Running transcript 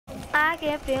I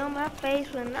can feel my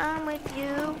face when I'm with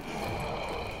you.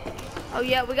 Oh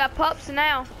yeah, we got pups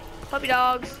now. Puppy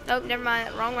dogs. Nope, never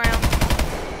mind. Wrong round.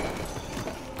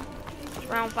 It's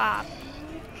round 5.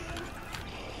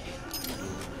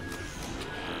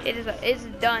 It's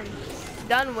done.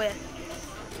 Done with.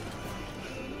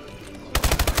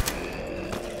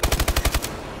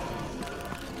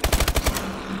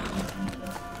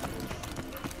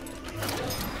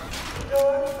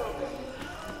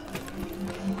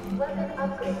 Weapon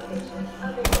upgrade station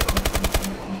available.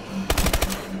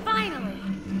 Finally!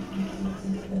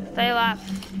 Stay alive.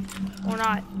 Or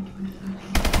not.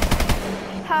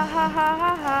 Ha ha ha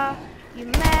ha ha. You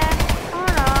mad or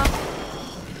not?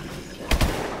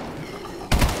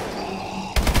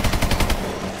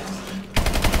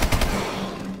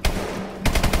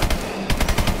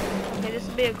 Okay, this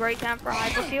would be a great time for a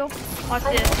hyper kill. Watch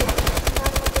this.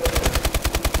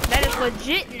 That is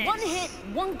legitness. 1 hit,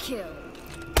 1 kill.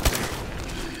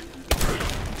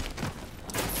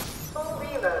 Full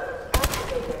reload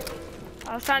activated. I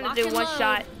was trying to do Lock and 1 load.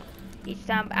 shot each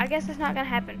time, but I guess it's not gonna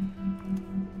happen.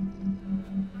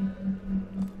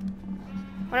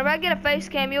 Whenever I get a face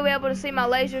cam, you'll be able to see my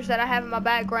lasers that I have in my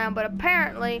background, but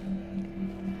apparently,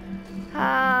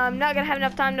 I'm not gonna have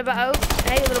enough time to buy. Oh,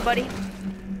 hey, little buddy.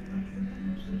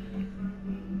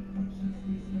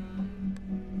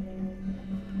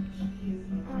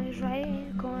 I was right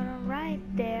in the corner, right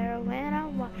there when I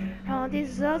walk. All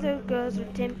these other girls are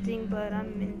tempting, but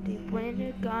I'm in deep when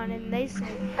you're gone, and they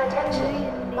say,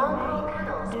 Attention, long-haul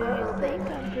panels do are you open. think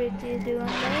I'm pretty? Do I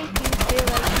make you feel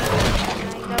like you? And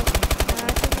I know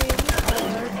not to really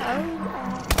hurt. Oh,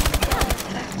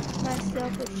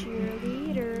 myself a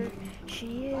cheerleader. She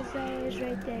is always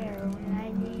right there when I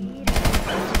need her.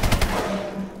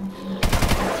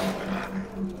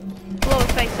 Blow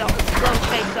his face off. Blow his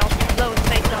face off. Blow his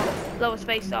face off. Blow his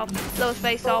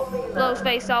face off. Blow his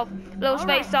face off. Blow his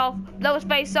face off. Blow his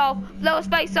face off. Blow his face off. Blow his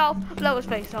face off. Blow his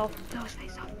face off. Blow his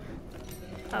face off.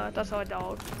 Oh, I thought I saw a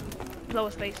dog. Blow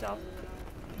his face off.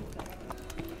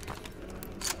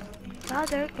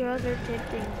 Other girls are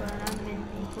tempting, but I'm in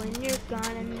deep when you're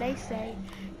gone, and they say,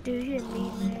 do you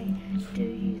need me? Do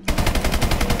you think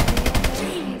I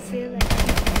make you feel like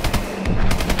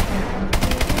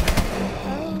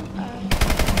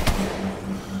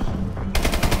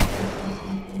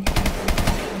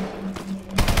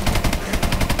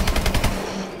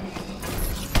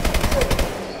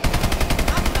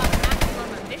Talk about maximum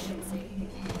efficiency.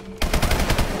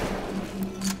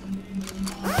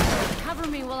 Cover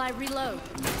me while I reload.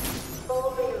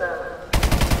 Full reload.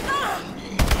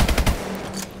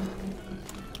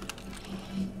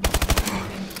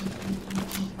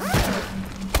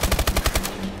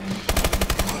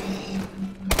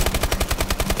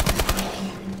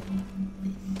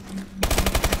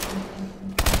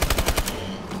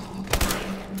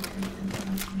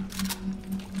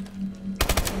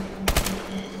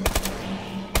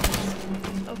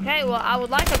 Okay, well, I would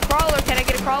like a crawler. Can I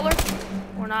get a crawler?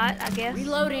 Or not, I guess.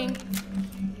 Reloading.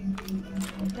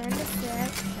 Open the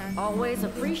section. Always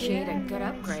appreciate a good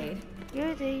upgrade.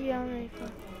 You're the only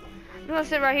one. You want to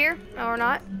sit right here or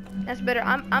not? That's better.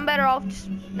 I'm better off just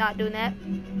not doing that.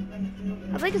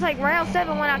 I think it's like round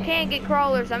 7 when I can get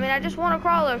crawlers. I mean, I just want a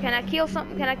crawler. Can I kill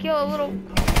something? Can I kill a little?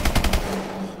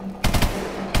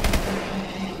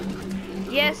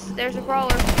 Yes, there's a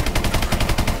crawler.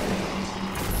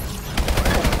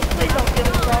 Please don't kill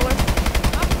the crawler.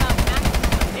 Talk about maximum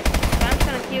efficiency. I'm just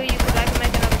gonna kill you because I can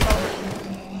make another crawler.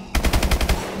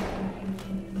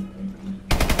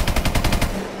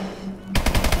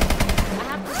 I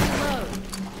have to reload.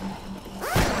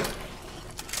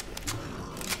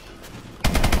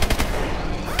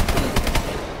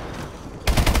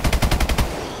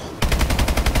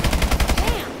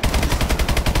 Damn!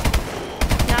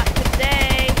 Not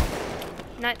today.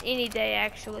 Not any day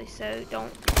actually, so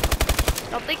don't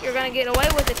think you're gonna get away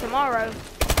with it tomorrow.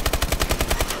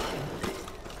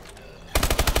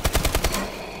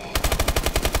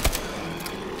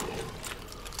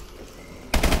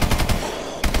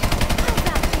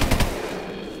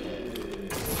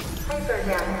 Hyper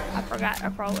damage. I forgot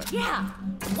a crawler. Yeah!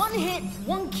 1 hit,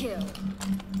 1 kill.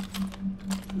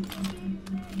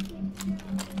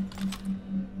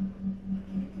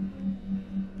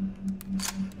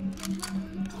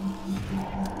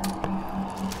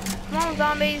 Come on,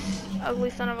 zombies.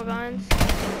 Ugly son of a guns.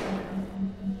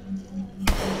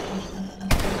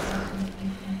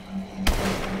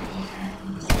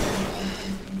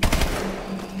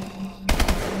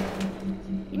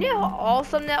 You know how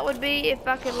awesome that would be if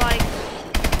I could, like,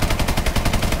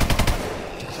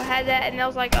 if I had that and there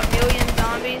was like a million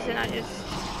zombies and I just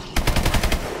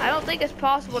I don't think it's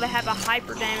possible to have a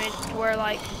hyper damage to where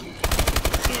like you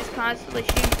just constantly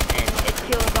shoot and it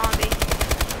kills a zombie.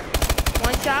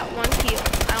 One shot, one kill.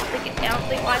 I don't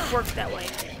think life works that way.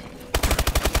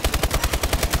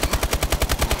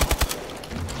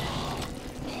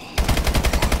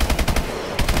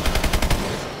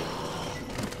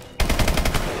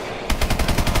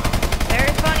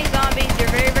 Very funny zombies. You're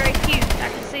very, very cute. I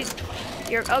can see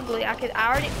you're ugly.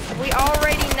 We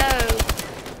already know.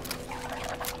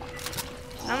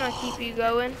 I'm gonna keep you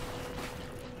going.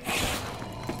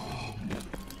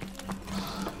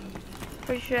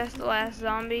 Pretty sure that's the last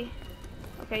zombie.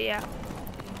 Okay, yeah.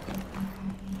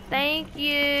 Thank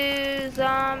you,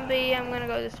 zombie. I'm gonna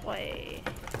go this way.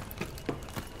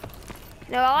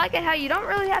 Now, I like it how you don't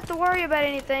really have to worry about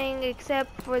anything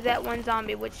except for that one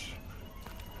zombie, which...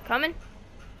 Coming?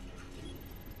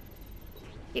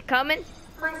 You coming?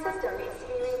 My system needs to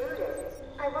be rebooted.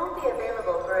 I won't be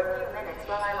available for a few minutes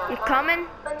while I'm online. You coming?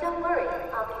 But don't worry,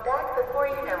 I'll be back before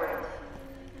you know it.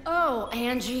 Oh,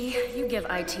 Angie, you give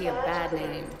IT a bad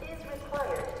name. Is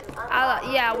required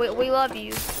to Yeah, we love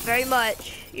you very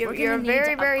much. You're We're a gonna very,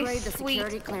 need to very upgrade the sweet.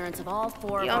 security clearance of all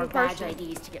 4 of young our badge person.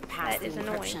 IDs to get past That the is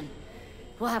annoying. encryption.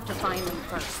 We'll have to find them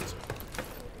first.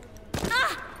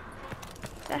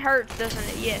 That hurts, doesn't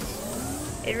it?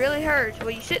 Yes. It really hurts. Well,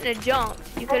 you shouldn't have jumped.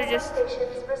 You could have just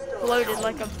Stations restored. floated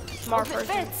like a smart Hope it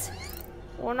person. fits.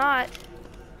 Or not.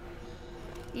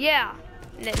 Yeah.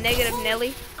 Negative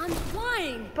Nelly. I'm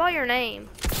flying. Spell your name.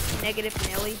 Negative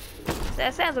Nelly.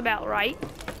 That sounds about right.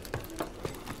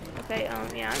 Okay,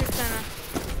 yeah, I'm just gonna...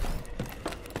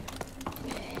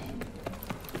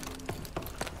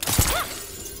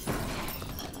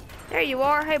 There you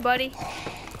are. Hey, buddy.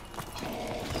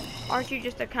 Aren't you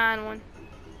just a kind one?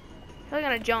 You're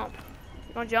gonna jump.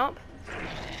 You gonna jump?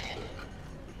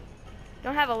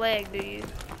 Don't have a leg, do you?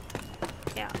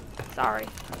 Yeah. Sorry.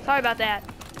 Sorry about that.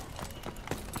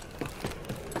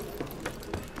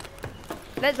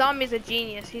 That zombie's a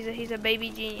genius. He's a baby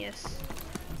genius.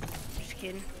 Just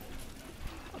kidding.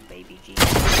 A baby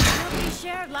genius. We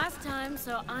shared last time,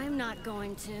 so I'm not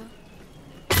going to.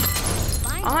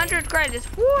 100 credits.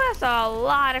 Woo, that's a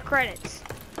lot of credits.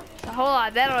 It's a whole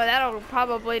lot. That'll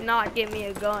probably not give me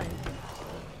a gun.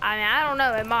 I mean, I don't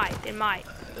know. It might. It might.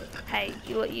 Hey,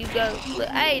 you go.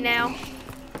 Hey, now.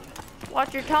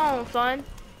 Watch your tone, son.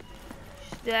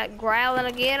 Just that growling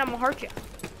again, I'm gonna hurt you.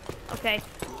 Okay.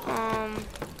 I'm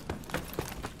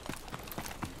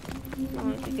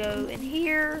going to go in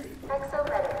here.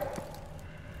 Exobetter.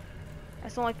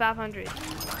 That's only 500.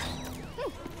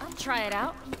 I'll try it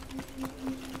out.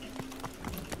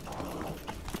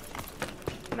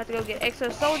 I'm about to go get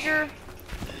Exo Soldier.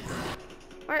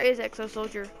 Where is Exo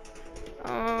Soldier?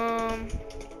 I'm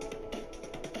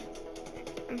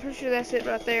pretty sure that's it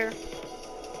right there.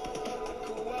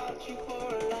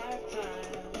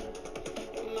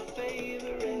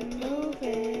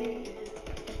 Moving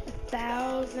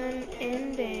 1,000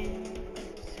 endings.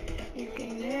 You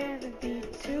can never be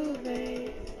too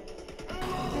late.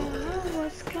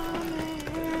 What's coming?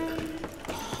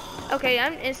 Okay,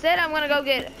 instead I'm gonna go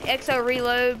get Exo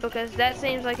Reload because that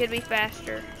seems like it'd be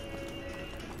faster.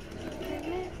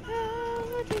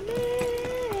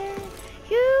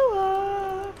 You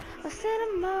are a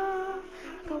cinema,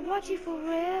 I can watch you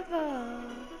forever.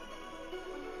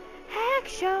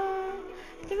 Action,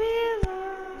 thriller,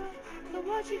 I can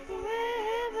watch you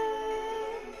forever.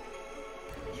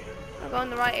 I'm going in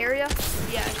the right area?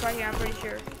 Yeah, it's right here, I'm pretty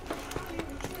sure.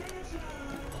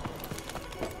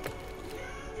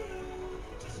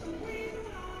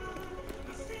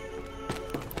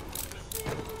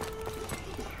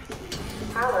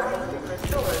 Power has been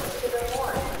restored to the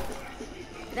one.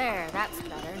 There, that's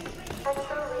better.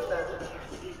 Exo reload.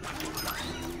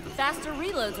 Faster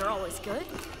reloads are always good.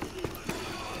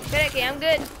 Okay, I'm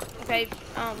good. Okay,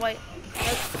 wait.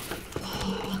 Nope.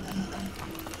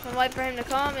 I'm wait for him to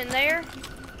come in there.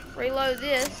 Reload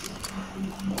this.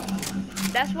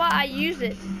 That's why I use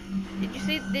it. Did you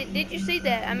see? Did you see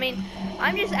that? I mean,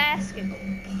 I'm just asking.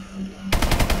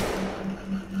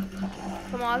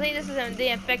 Come on, I think this is the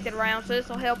infected round, so this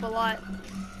will help a lot.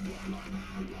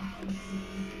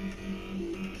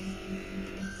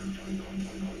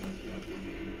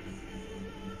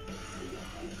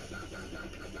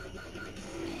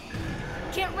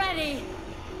 Get ready.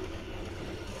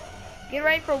 Get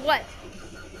ready for what?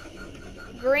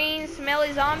 Green,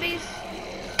 smelly zombies?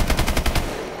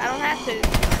 I don't have to.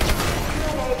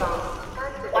 DNA bomb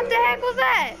activated. What the heck was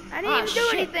that? I didn't even do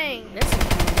Shit. anything. This is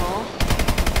cool.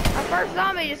 Our first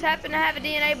zombie just happened to have a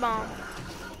DNA bomb.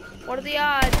 What are the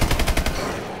odds?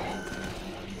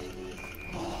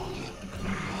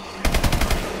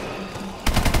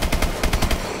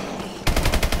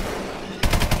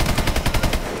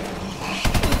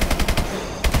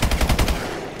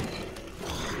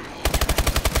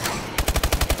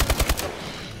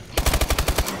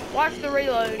 Watch the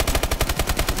reload.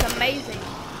 It's amazing.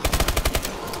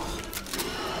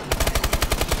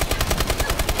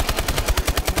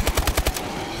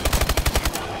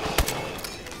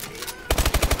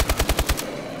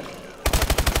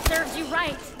 Serves you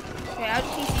right. Okay, I'll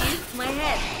just keep you. My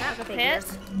head. That figures.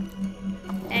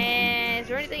 And is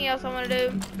there anything else I want to do?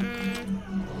 I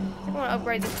think I want to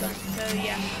upgrade this gun. So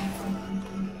yeah.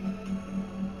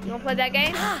 You gonna play that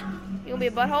game? You gonna be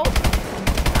a butthole?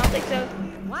 I don't think so.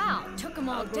 Wow, took them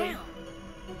all down.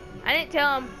 I didn't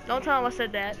tell him. Don't tell him I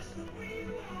said that.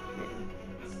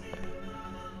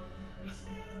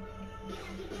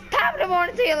 Top of the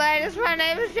morning to you, ladies. My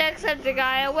name is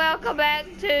Jacksepticeye. Welcome back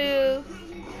to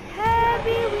Happy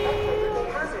Wheels.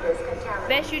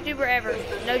 Best YouTuber ever.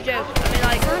 No joke. I mean,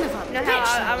 like, you know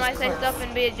how I might say stuff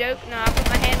and be a joke? No, I put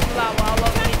my hand in the Bible. I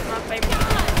love him. He's my favorite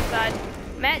YouTuber besides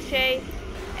Matt Shea.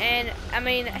 And I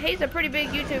mean, he's a pretty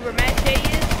big YouTuber. Matt Shea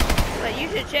is. But you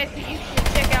should check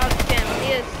out his channel.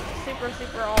 He is super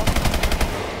awesome.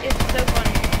 It's so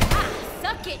funny. Ah,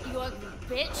 suck it, you ugly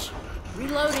bitch.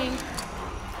 Reloading.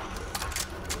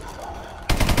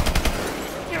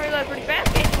 You can reload pretty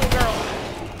fast, can't you, little girl?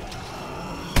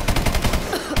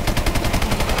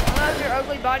 I love your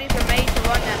ugly bodies are made to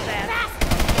run that fast.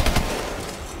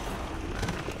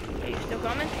 Are you still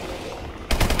coming?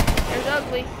 There's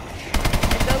ugly.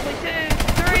 There's ugly 2,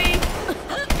 3,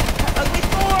 ugly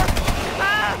 4,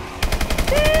 5,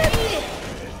 6,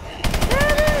 7.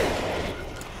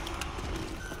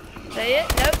 Is that it?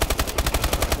 Nope.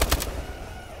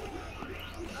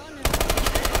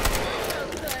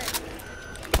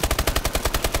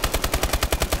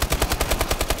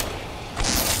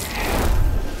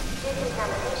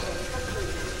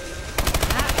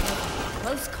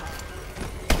 Close call.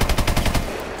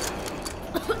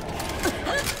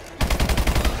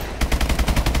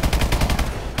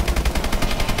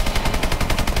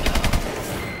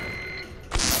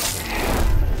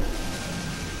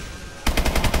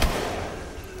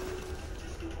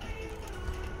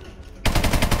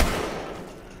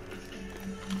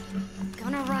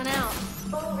 Gonna run out.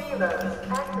 Full reload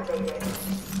activated.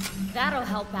 That'll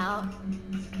help out.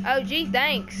 Oh, gee,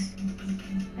 thanks.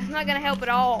 That's not gonna help at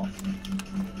all.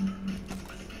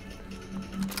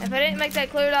 If I didn't make that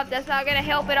clear up, that's not gonna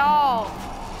help at all.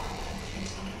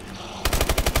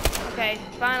 Okay,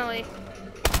 finally.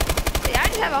 See, I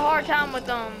just have a hard time with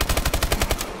them.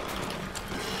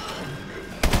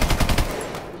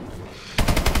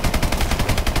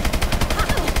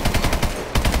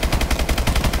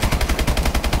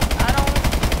 I don't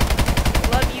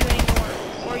love you anymore,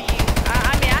 or you. I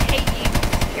mean, I hate you.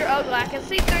 You're ugly. I can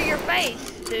see through your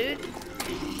face, dude.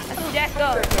 That's jacked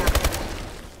up.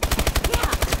 Yeah,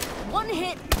 one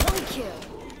hit, one kill.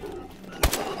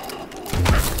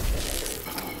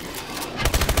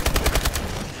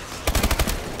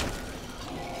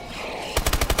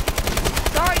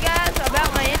 Sorry guys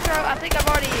about my intro. I think I've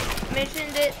already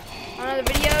mentioned it on other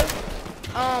videos.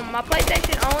 My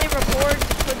PlayStation only records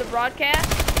for the broadcast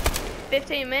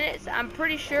 15 minutes. I'm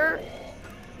pretty sure.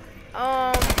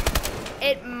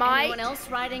 It might. Anyone else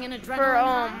riding an adrenaline For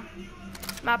high?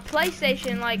 my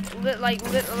PlayStation, like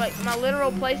my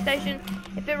literal PlayStation,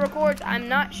 if it records, I'm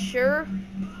not sure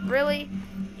really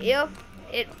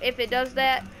if it does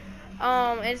that.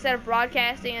 Instead of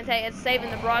broadcasting and it's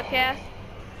saving the broadcast.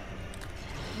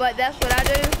 But that's what I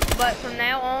do. But from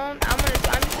now on, I'm just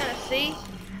gonna see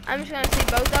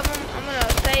both of them. I'm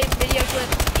gonna save video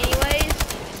clips anyways.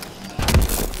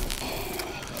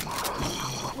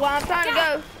 Well, I'm trying to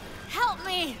go. Help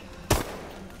me!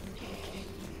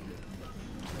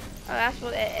 Oh, that's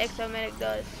what Exomedic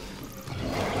does.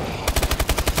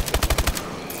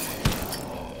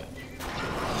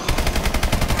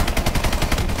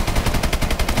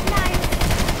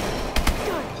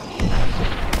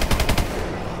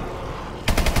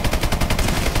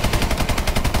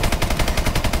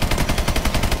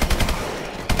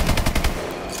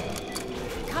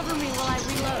 Cover me while I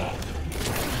reload.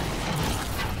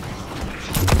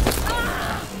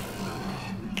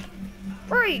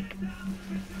 Freak!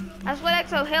 That's what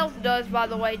Exo Health does, by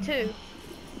the way, too.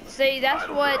 See, that's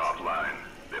what,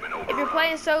 if you're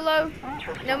playing solo,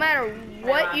 no matter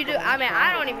what you do, I mean,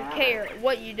 I don't even care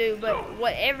what you do, but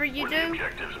whatever you do,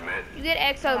 you get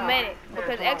Exomedic,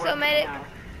 because Exomedic, I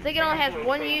think it only has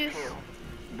one use,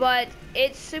 but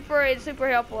it's super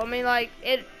helpful. I mean, like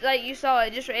you saw,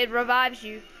 it revives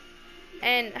you,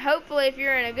 and hopefully if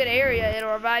you're in a good area,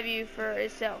 it'll revive you for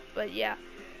itself, but yeah.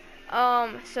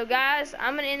 So guys,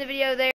 I'm gonna end the video there.